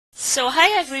So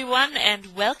hi everyone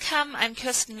and welcome. I'm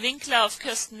Kirsten Winkler of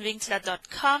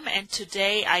kirstenwinkler.com, and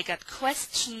today I got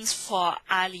questions for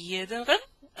Ali Yildirim,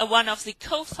 one of the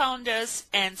co-founders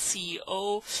and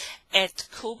CEO at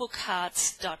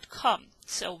KWestions.com.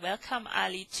 So welcome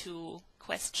Ali to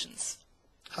Questions.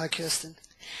 Hi Kirsten.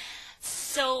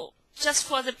 So just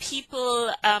for the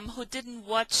people who didn't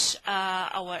watch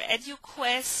our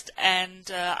EduQuest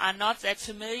and are not that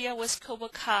familiar with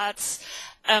KoboCards,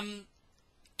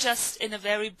 just in a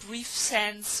very brief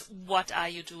sense, what are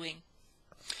you doing?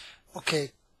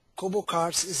 Okay,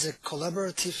 KoboCards is a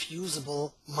collaborative,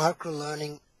 usable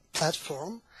micro-learning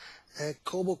platform.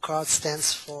 KoboCards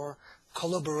stands for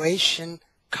Collaboration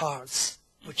Cards,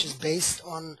 which is based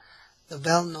on the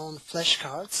well-known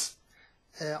flashcards.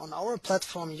 On our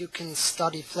platform, you can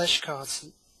study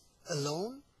flashcards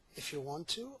alone, if you want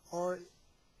to, or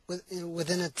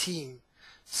within a team.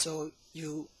 So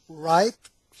you write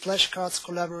flashcards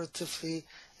collaboratively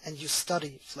and you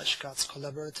study flashcards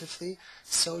collaboratively,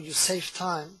 so you save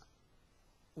time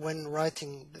when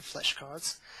writing the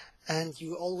flashcards, and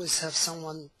you always have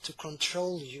someone to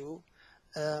control you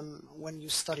when you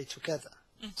study together.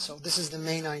 So this is the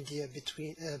main idea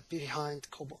behind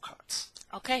KoboCards.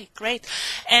 Okay, great.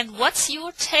 And what's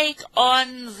your take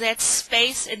on that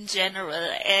space in general?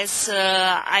 As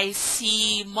I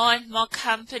see more and more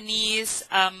companies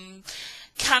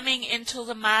coming into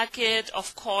the market,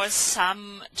 of course,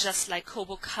 some just like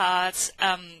KoboCards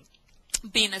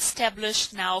been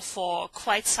established now for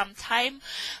quite some time.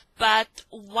 But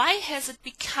why has it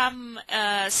become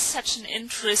such an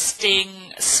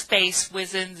interesting space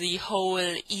within the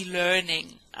whole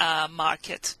e-learning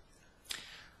market?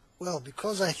 Well,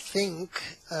 because I think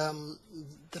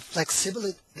the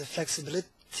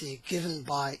flexibility given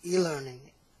by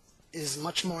e-learning is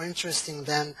much more interesting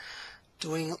than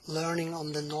doing learning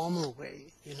on the normal way,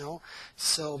 you know.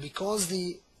 So because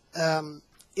the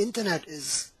internet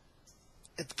is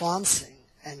advancing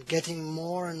and getting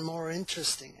more and more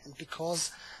interesting, and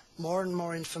because more and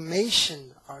more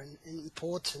information are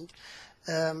important,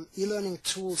 e-learning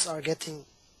tools are getting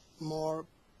more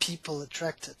people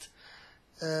attracted.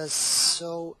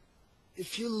 So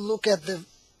if you look at the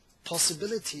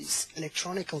possibilities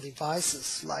electronic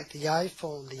devices like the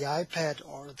iPhone, the iPad,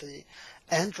 or the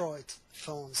Android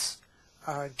phones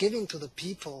are giving to the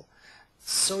people,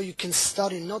 so you can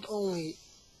study not only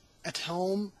at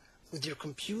home with your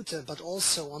computer but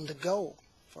also on the go,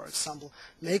 for example,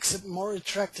 makes it more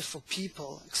attractive for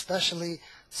people, especially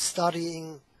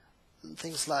studying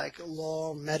things like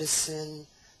law, medicine,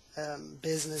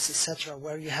 business, etc.,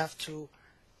 where you have to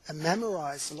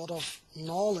memorize a lot of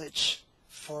knowledge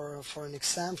for an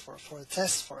exam, for a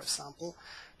test, for example.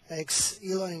 Makes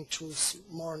e-learning tools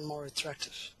more and more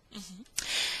attractive. Mm-hmm.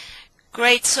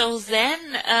 Great. So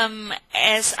then,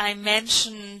 as I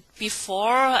mentioned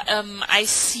before, I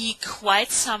see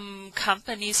quite some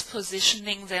companies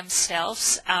positioning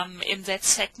themselves in that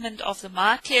segment of the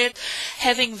market,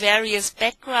 having various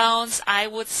backgrounds. I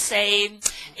would say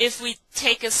if we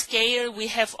take a scale, we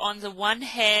have on the one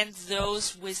hand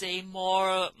those with a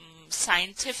more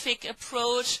scientific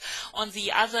approach, on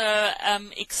the other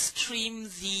extreme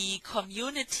the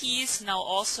communities now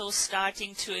also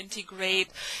starting to integrate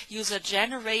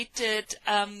user-generated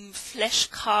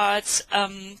flashcards,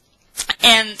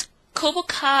 and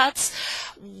KoboCards.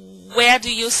 Where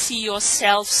do you see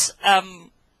yourselves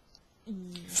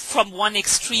from one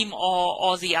extreme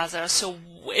or the other? So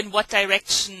in what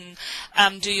direction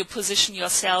do you position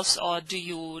yourselves, or do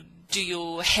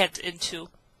you head into?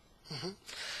 Mm-hmm.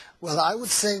 Well, I would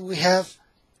say we have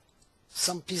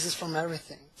some pieces from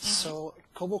everything. So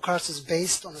KoboCards is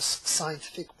based on a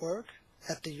scientific work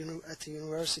at the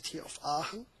University of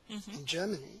Aachen in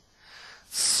Germany.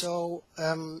 So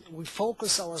we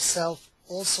focus ourselves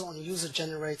also on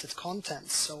user-generated content.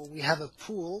 So we have a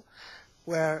pool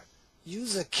where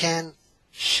user can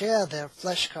share their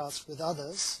flashcards with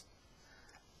others,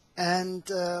 and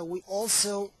we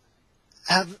also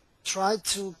have tried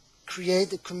to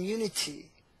create a community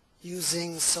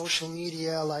using social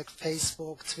media like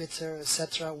Facebook, Twitter,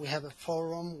 etc. We have a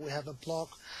forum, we have a blog.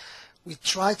 We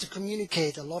try to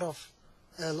communicate a lot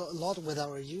with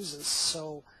our users.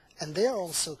 So, and they are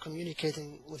also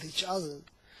communicating with each other.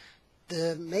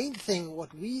 The main thing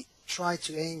what we try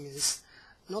to aim is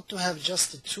not to have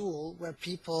just a tool where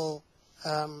people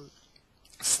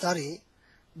study,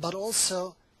 but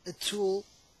also a tool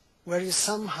where you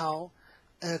somehow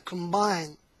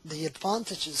combine the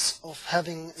advantages of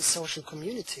having a social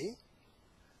community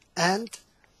and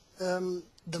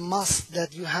the must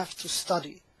that you have to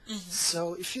study.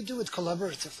 So if you do it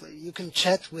collaboratively, you can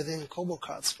chat within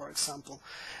KoboCards, for example,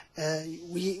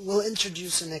 We will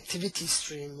introduce an activity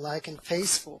stream like in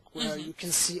Facebook where you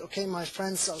can see, okay, my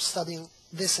friends are studying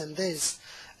this and this,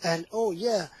 and oh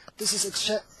yeah, this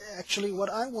is actually what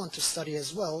I want to study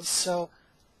as well, so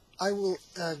I will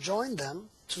join them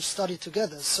to study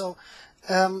together. So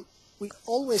we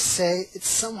always say it's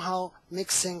somehow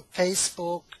mixing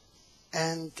Facebook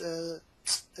and an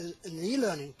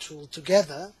e-learning tool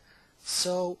together,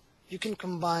 so you can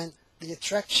combine the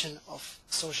attraction of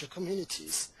social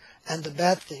communities and the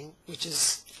bad thing, which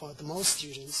is for the most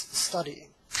students, studying.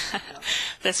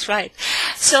 That's right.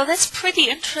 So that's pretty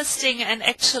interesting, and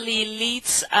actually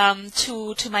leads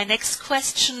to my next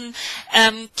question.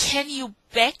 Can you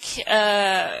back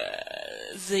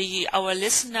our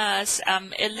listeners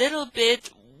a little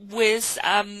bit with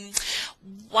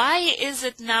why is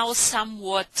it now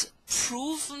somewhat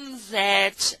proven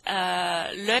that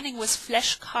learning with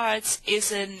flashcards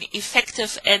is an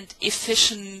effective and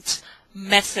efficient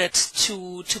method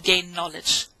to gain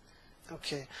knowledge?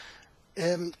 Okay.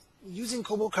 Using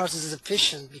KoboCards is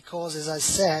efficient because, as I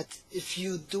said, if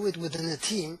you do it within a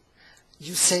team,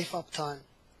 you save up time,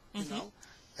 you know,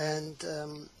 and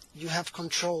you have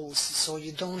controls, so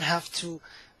you don't have to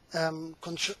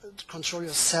control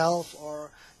yourself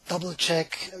or double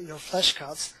check your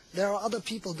flashcards. There are other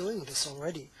people doing this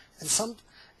already,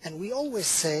 and we always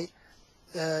say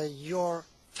your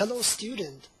fellow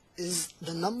student is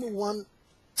the number one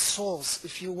source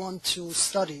if you want to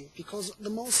study, because the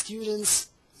most students,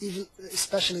 even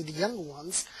especially the younger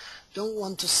ones, don't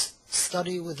want to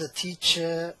study with a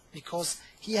teacher because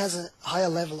he has a higher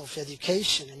level of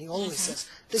education and he always says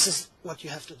this is what you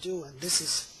have to do and this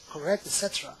is correct,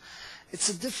 etc. It's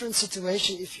a different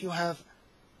situation if you have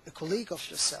a colleague of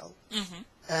yourself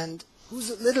and who's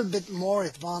a little bit more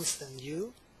advanced than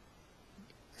you,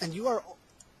 and you are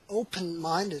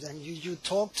open-minded and you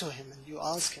talk to him and you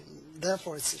ask him.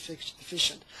 Therefore, it's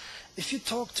efficient. If you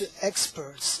talk to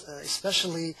experts,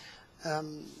 especially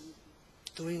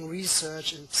doing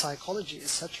research in psychology,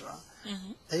 etc.,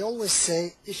 they always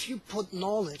say if you put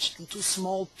knowledge into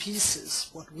small pieces,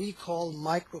 what we call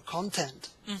micro-content,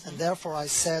 and therefore I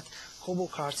said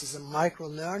KoboCards is a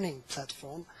micro-learning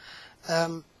platform,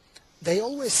 they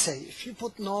always say if you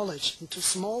put knowledge into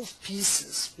small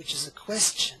pieces, which is a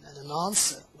question and an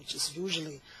answer, which is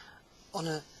usually on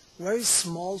a very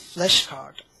small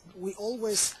flashcard, we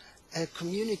always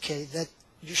communicate that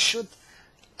you should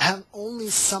have only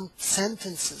some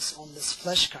sentences on this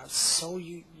flashcards, so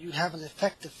you have an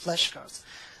effective flashcards.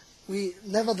 We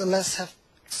nevertheless have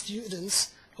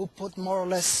students who put more or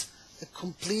less a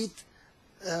complete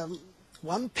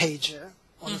one-pager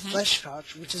on a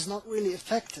flashcard, which is not really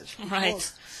effective.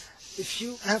 Because if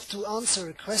you have to answer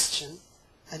a question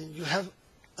and you have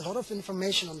a lot of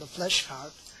information on the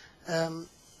flashcard,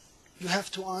 you have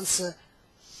to answer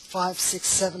 5, 6,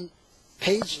 7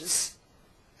 pages,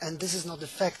 and this is not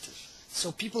effective.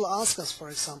 So people ask us, for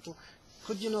example,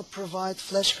 could you not provide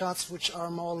flashcards which are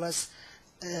more or less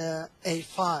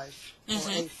A5 or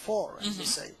A4? And we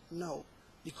say no,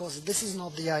 because this is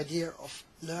not the idea of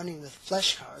learning with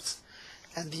flashcards.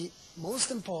 And the most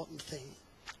important thing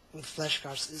with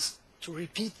flashcards is to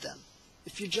repeat them.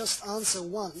 If you just answer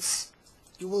once,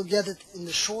 you will get it in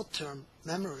the short-term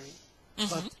memory.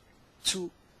 But to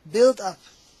build up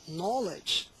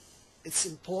knowledge, it's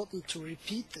important to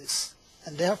repeat this.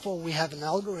 And therefore we have an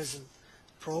algorithm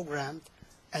programmed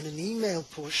and an email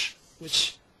push,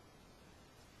 which,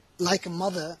 like a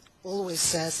mother, always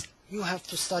says, you have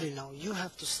to study now, you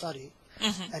have to study.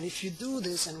 And if you do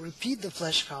this and repeat the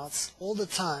flashcards all the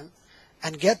time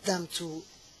and get them to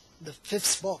the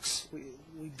 5th box,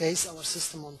 we base our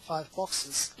system on 5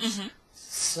 boxes.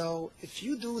 So if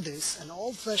you do this and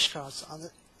all flashcards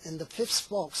are in the 5th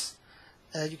box,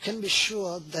 you can be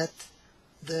sure that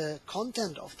the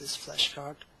content of this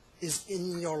flashcard is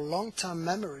in your long-term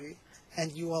memory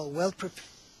and you are well prepared.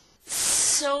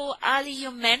 So, Ali,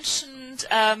 you mentioned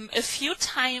a few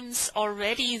times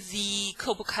already the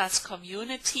KoboCards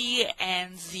community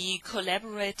and the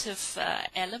collaborative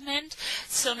element.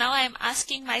 So now I'm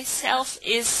asking myself,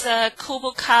 is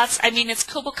KoboCards, I mean it's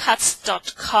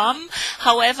KoboCards.com,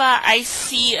 however I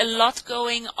see a lot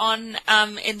going on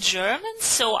in German,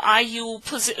 so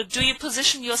do you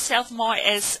position yourself more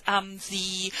as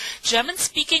the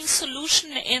German-speaking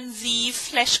solution in the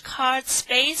flashcard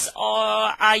space,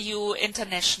 or are you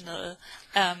international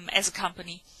as a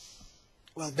company?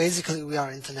 Well, basically we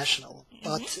are international,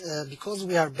 but because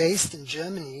we are based in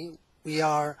Germany, we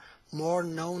are more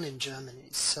known in Germany.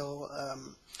 So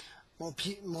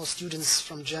more students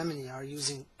from Germany are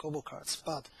using KoboCards,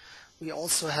 but we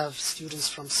also have students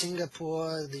from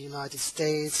Singapore, the United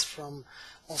States, from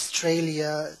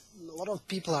Australia, a lot of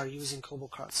people are using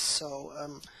KoboCards. So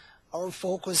our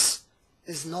focus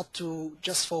is not to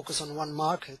just focus on one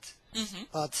market,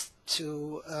 but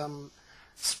to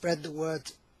spread the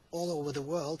word all over the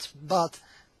world. But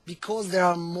because there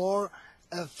are more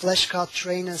flashcard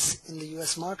trainers in the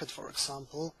US market, for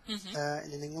example,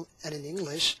 and in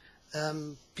English,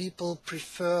 people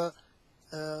prefer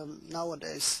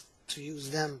nowadays to use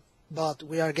them. But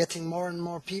we are getting more and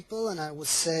more people, and I would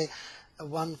say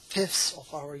 1/5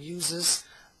 of our users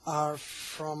are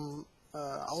from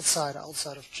outside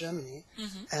of Germany,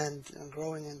 and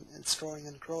growing, and it's growing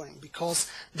and growing, because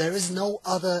there is no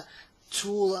other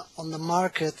tool on the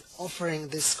market offering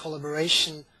this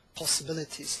collaboration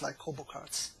possibilities like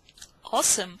KoboCards.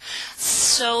 Awesome.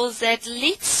 So that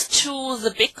leads to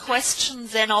the big question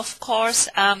then, of course.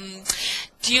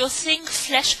 Do you think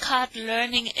flashcard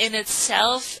learning in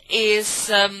itself is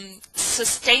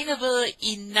sustainable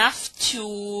enough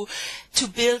to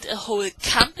build a whole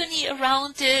company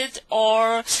around it,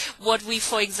 or what we,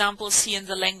 for example, see in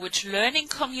the language learning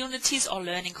communities or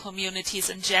learning communities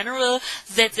in general,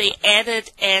 that they add it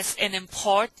as an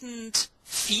important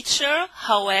feature,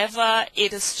 however,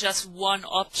 it is just one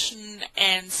option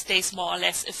and stays more or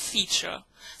less a feature?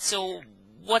 So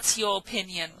what's your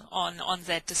opinion on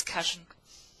that discussion?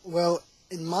 Well,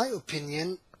 in my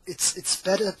opinion, it's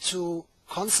better to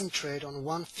concentrate on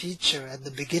one feature at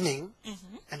the beginning,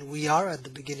 and we are at the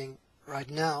beginning right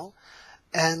now,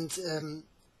 and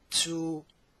to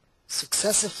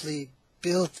successively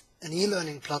build an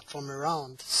e-learning platform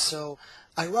around. So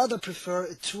I rather prefer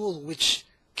a tool which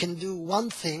can do one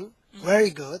thing very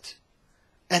good,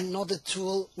 and not a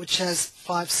tool which has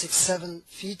 5, 6, 7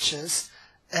 features,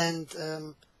 and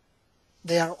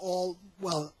they are all,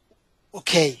 well,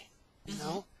 okay, you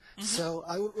know. So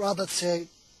I would rather say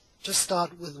just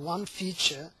start with one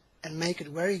feature and make it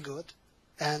very good,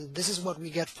 and this is what we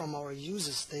get from our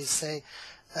users. They say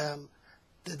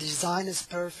the design is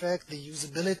perfect, the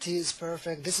usability is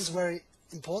perfect. This is very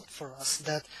important for us,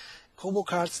 that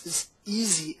KoboCards is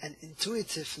easy and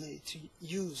intuitively to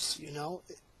use, you know.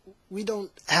 We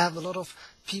don't have a lot of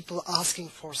people asking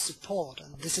for support,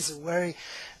 and this is a very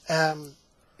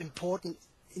important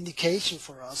indication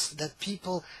for us, that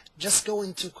people just go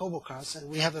into KoboCards, and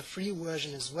we have a free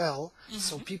version as well,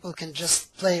 so people can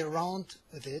just play around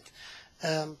with it,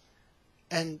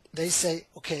 and they say,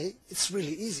 okay, it's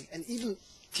really easy. And even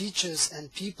teachers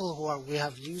and people we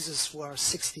have users who are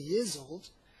 60 years old,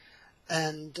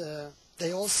 and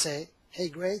they all say, hey,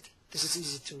 great, this is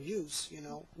easy to use, you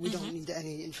know, we don't need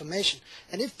any information.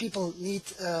 And if people need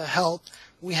help,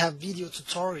 we have video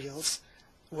tutorials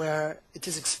where it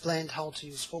is explained how to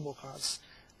use KoboCards.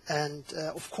 And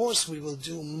of course we will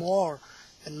do more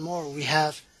and more.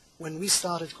 When we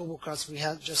started KoboCards, we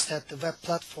just had the web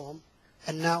platform,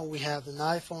 and now we have an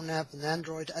iPhone app, an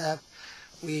Android app.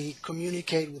 We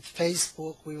communicate with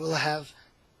Facebook. We will have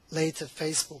later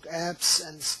Facebook apps,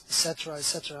 and etc.,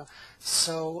 etc.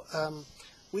 So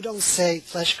we don't say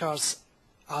flashcards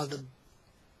are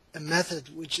a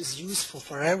method which is useful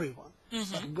for everyone.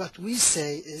 But what we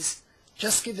say is,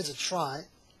 just give it a try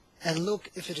and look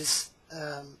if it is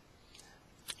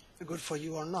good for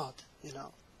you or not, you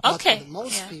know. Okay. But for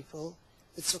most people,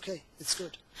 it's okay. It's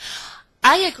good.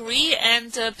 I agree,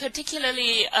 and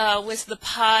particularly with the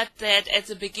part that at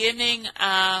the beginning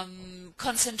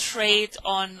concentrate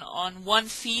on one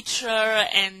feature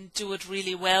and do it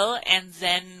really well, and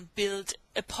then build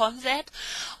upon that.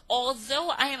 Although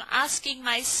I am asking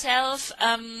myself,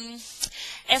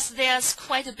 as there's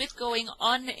quite a bit going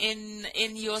on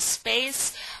in your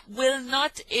space, will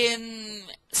not in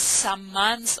some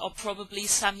months or probably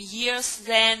some years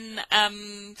then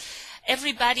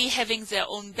everybody having their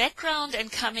own background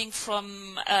and coming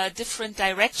from different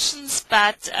directions,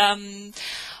 but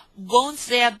won't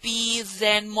there be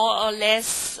then more or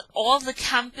less all the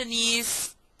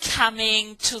companies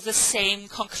coming to the same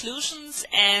conclusions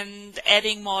and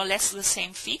adding more or less the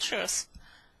same features?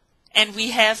 And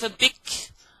we have a big,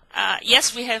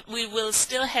 yes, we will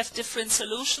still have different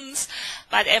solutions,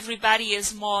 but everybody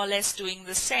is more or less doing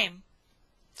the same.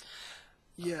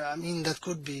 Yeah, I mean, that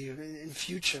could be in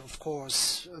future, of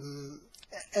course.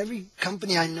 Every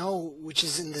company I know which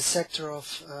is in the sector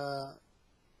of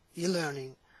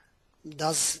e-learning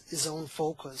does its own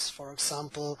focus. For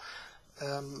example,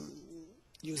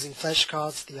 using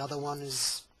flashcards. The other one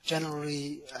is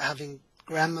generally having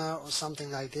grammar or something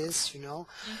like this, you know.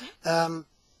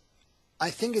 I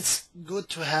think it's good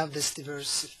to have this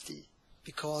diversity,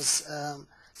 because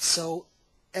so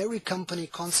every company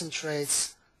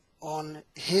concentrates on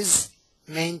his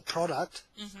main product,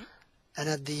 and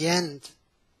at the end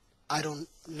I don't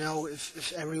know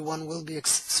if everyone will be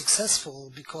successful,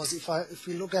 because if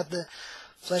we look at the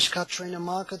flashcard trainer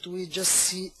market, we just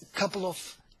see a couple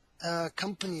of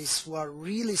companies who are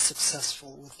really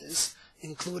successful with this,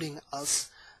 including us.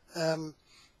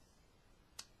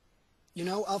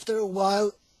 After a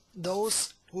while,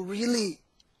 those who really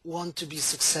want to be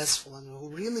successful and who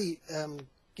really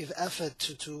give effort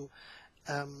to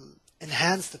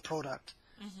enhance the product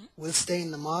will stay in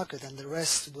the market, and the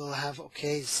rest will have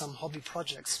some hobby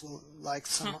projects, Right.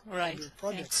 hobby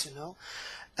projects,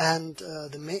 And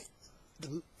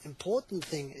the important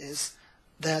thing is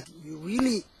that you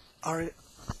really are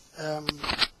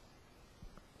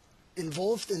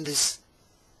involved in this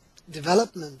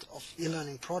development of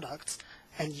e-learning products,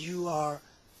 and you are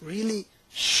really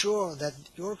sure that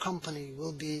your company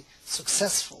will be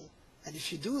successful. And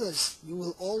if you do this, you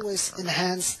will always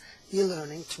enhance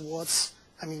e-learning towards,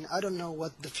 I don't know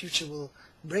what the future will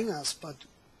bring us, but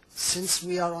since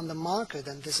we are on the market,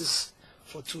 and this is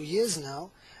for 2 years now,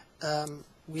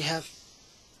 we have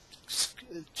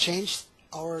changed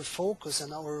our focus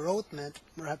and our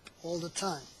roadmap all the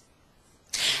time.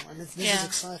 And this is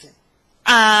exciting.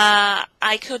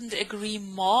 I couldn't agree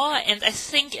more, and I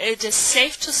think it is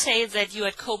safe to say that you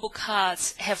at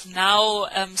KoboCards have now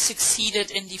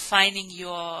succeeded in defining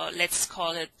your, let's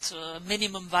call it,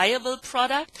 minimum viable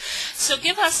product. So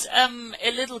give us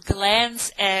a little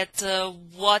glance at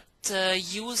what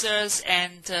users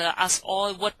and us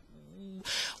all, what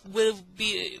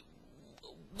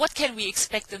can we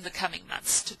expect in the coming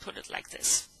months, to put it like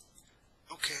this?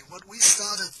 Okay, what we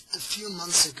started a few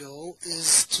months ago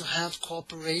is to have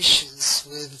cooperations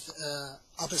with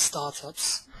other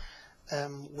startups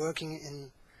working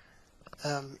in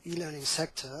e-learning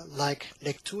sector, like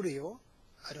Lecturio.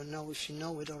 I don't know if you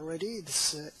know it already.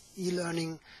 This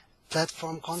e-learning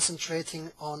platform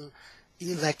concentrating on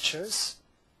e-lectures,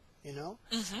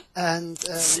 and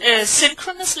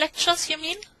synchronous lectures, you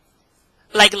mean?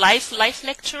 Like live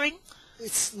lecturing?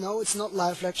 It's not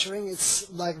live lecturing. It's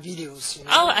like videos.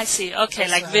 Oh, I see. Okay,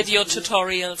 like video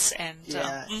tutorials and.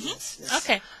 Yes.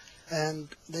 Okay. And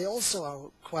they also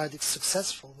are quite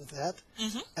successful with that.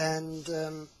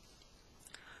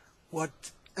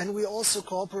 And we also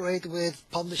cooperate with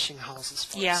publishing houses,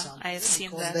 for example. I have seen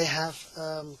because that. They have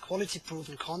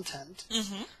quality-proven content.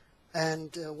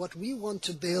 And what we want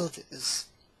to build is,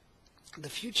 the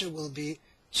future will be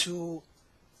to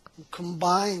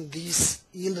combine these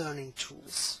e-learning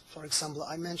tools. For example,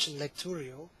 I mentioned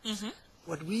Lecturio.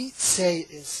 What we say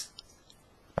is,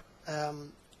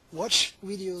 watch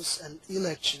videos and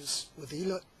e-lectures with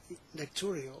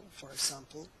Lecturio, for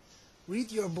example,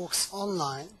 read your books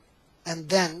online, and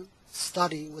then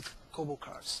study with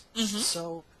KoboCards.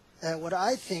 So what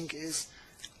I think is,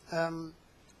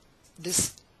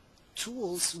 these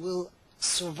tools will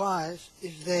survive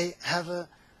if they have a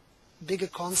bigger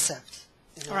concept.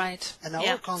 Right. And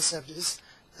our concept is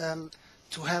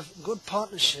to have good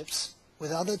partnerships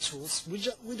with other tools.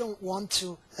 We don't want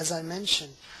to, as I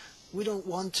mentioned, we don't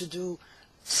want to do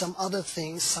some other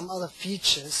things, some other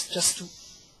features, just to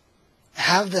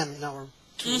have them in our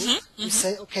tool. We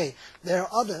say, okay, there are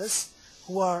others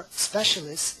who are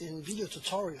specialists in video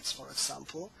tutorials, for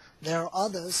example. There are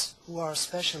others who are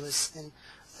specialists in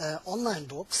online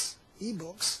books,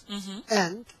 e-books,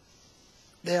 and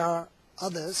there are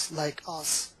others like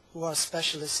us who are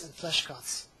specialists in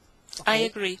flashcards. Okay? I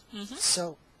agree.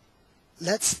 So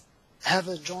let's have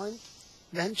a joint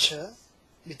venture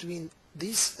between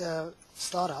these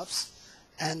startups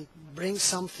and bring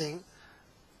something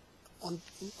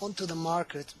onto the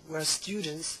market where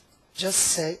students just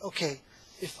say, okay,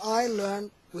 if I learn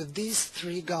with these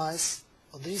 3 guys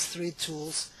or these 3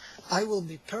 tools, I will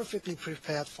be perfectly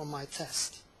prepared for my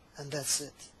test. And that's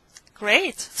it.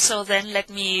 Great. So then let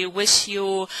me wish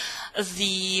you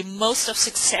the most of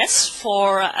success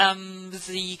for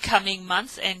the coming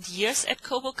months and years at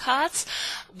KoboCards.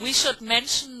 We should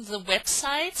mention the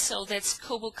website, so that's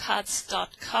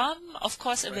KoboCards.com, of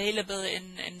course available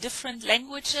in different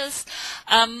languages.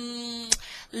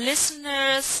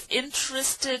 Listeners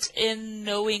interested in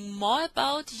knowing more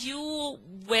about you,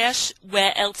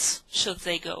 where else should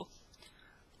they go?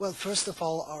 Well, first of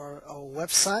all, our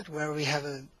website, where we have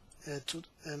a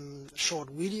short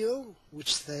video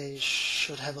which they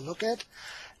should have a look at,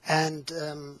 and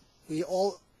we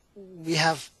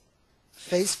have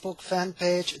Facebook fan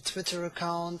page, a Twitter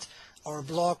account, our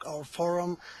blog, our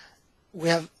forum. We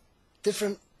have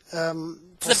different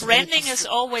the branding is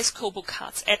always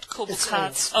KoboCards, at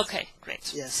KoboCards. Okay,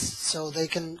 great. Yes, so they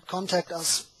can contact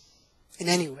us in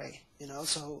any way,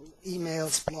 so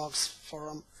emails, blogs,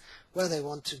 forum, where they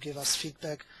want to give us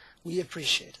feedback. We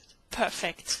appreciate it.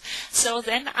 Perfect. So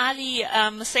then, Ali,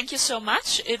 thank you so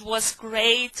much. It was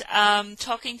great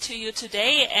talking to you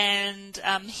today and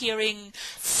hearing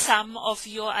some of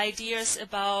your ideas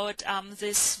about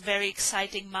this very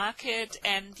exciting market.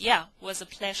 And yeah, it was a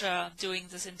pleasure doing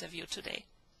this interview today.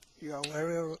 You are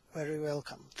very, very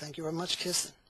welcome. Thank you very much, Kirsten.